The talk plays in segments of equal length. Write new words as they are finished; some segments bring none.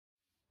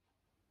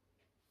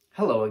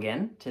Hello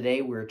again.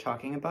 Today we're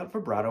talking about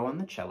vibrato on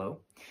the cello.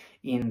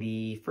 In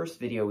the first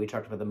video, we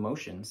talked about the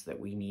motions that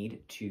we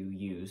need to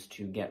use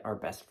to get our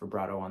best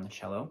vibrato on the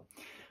cello.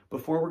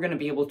 Before we're going to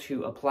be able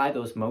to apply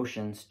those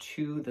motions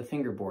to the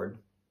fingerboard,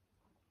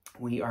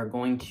 we are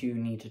going to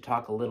need to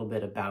talk a little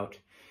bit about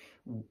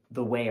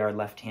the way our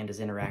left hand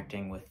is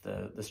interacting with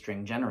the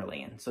string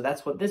generally. And so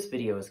that's what this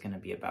video is going to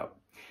be about.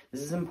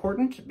 This is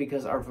important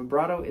because our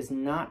vibrato is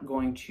not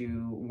going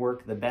to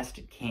work the best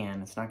it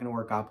can. It's not going to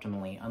work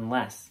optimally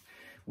unless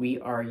we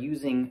are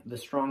using the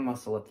strong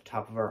muscle at the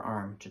top of our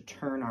arm to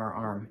turn our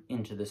arm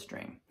into the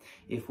string.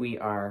 If we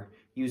are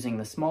using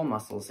the small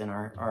muscles in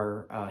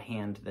our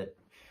hand that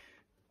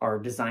are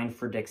designed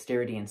for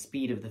dexterity and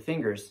speed of the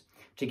fingers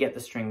to get the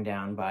string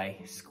down by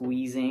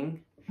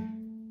squeezing,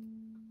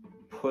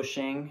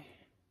 pushing,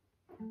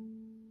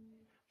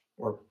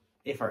 or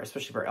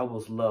especially if our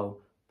elbow's low,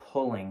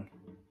 pulling,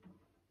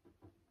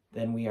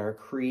 then we are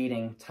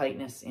creating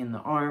tightness in the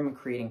arm,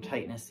 creating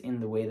tightness in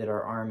the way that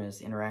our arm is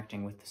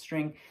interacting with the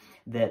string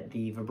that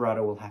the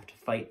vibrato will have to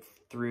fight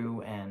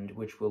through, and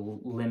which will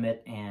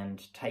limit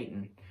and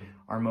tighten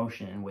our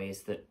motion in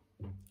ways that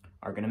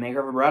are going to make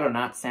our vibrato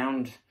not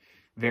sound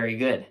very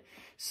good.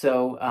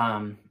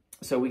 So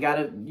we got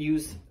to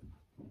use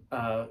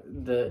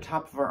the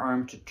top of our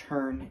arm to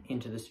turn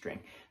into the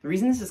string. The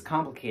reason this is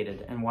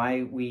complicated and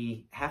why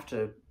we have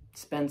to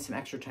spend some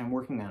extra time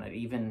working on it,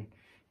 even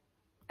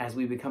as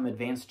we become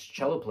advanced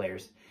cello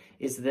players,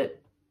 is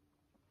that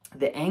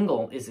the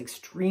angle is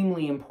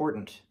extremely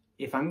important.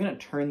 If I'm going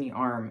to turn the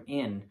arm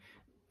in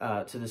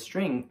to the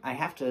string, I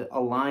have to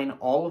align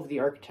all of the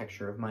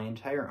architecture of my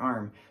entire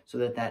arm so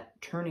that that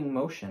turning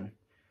motion,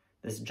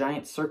 this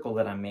giant circle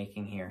that I'm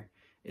making here,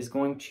 is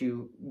going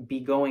to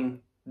be going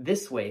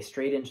this way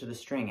straight into the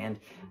string and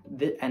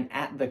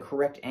at the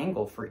correct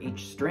angle for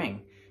each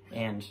string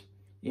and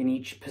in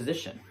each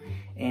position.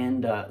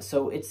 And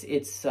so it's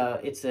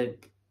a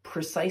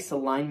precise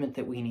alignment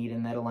that we need,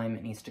 and that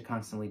alignment needs to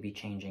constantly be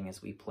changing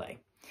as we play.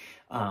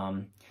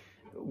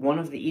 One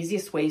of the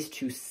easiest ways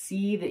to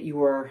see that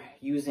you are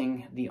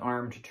using the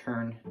arm to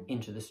turn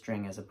into the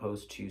string as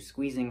opposed to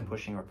squeezing,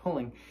 pushing, or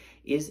pulling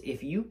is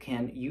if you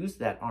can use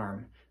that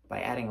arm by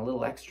adding a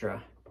little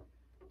extra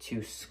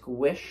to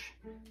squish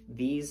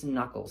these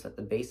knuckles at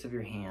the base of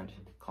your hand,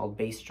 called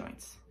bass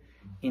joints,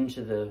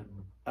 into the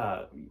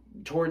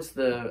towards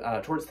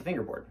the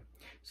fingerboard.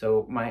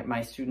 So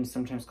my students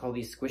sometimes call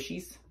these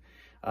squishies.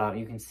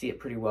 You can see it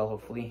pretty well,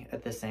 hopefully,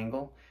 at this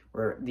angle,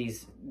 where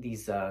these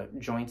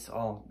joints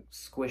all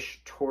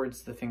squish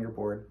towards the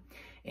fingerboard,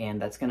 and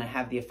that's going to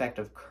have the effect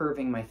of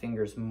curving my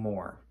fingers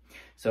more.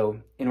 So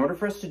in order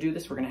for us to do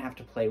this, we're going to have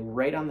to play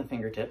right on the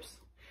fingertips,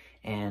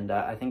 and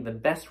I think the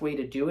best way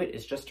to do it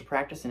is just to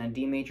practice in a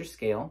D major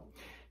scale,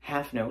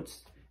 half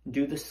notes,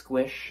 do the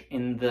squish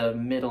in the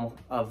middle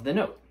of the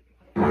note.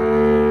 Squish,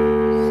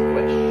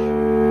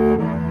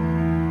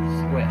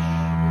 squish,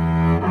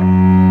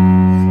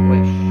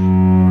 squish,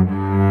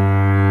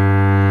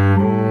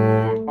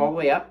 all the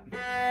way up,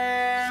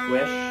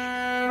 squish,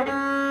 squish,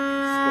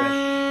 squish.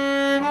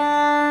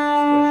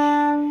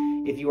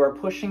 If you are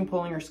pushing,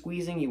 pulling, or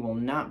squeezing, you will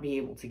not be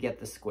able to get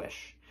the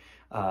squish.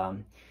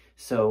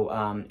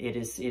 It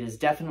is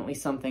definitely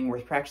something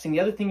worth practicing. The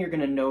other thing you're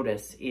going to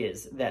notice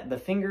is that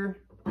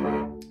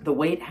the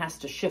weight has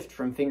to shift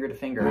from finger to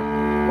finger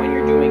when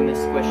you're doing the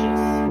squishes.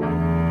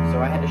 So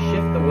I had to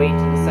shift the weight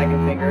to the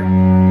second finger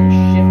and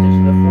shift it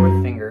to the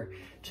fourth finger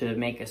to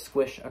make a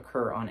squish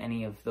occur on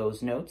any of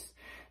those notes.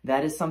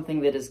 That is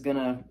something that is going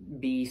to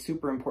be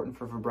super important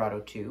for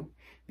vibrato too,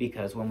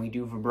 because when we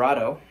do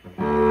vibrato,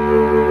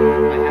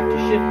 I have to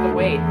shift the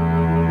weight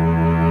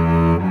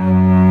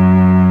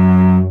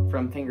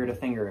from finger to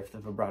finger if the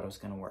vibrato is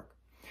going to work.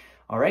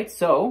 All right,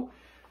 so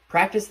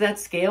practice that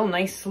scale,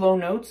 nice slow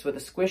notes with a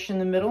squish in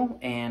the middle,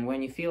 and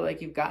when you feel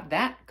like you've got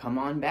that, come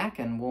on back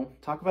and we'll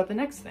talk about the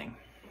next thing.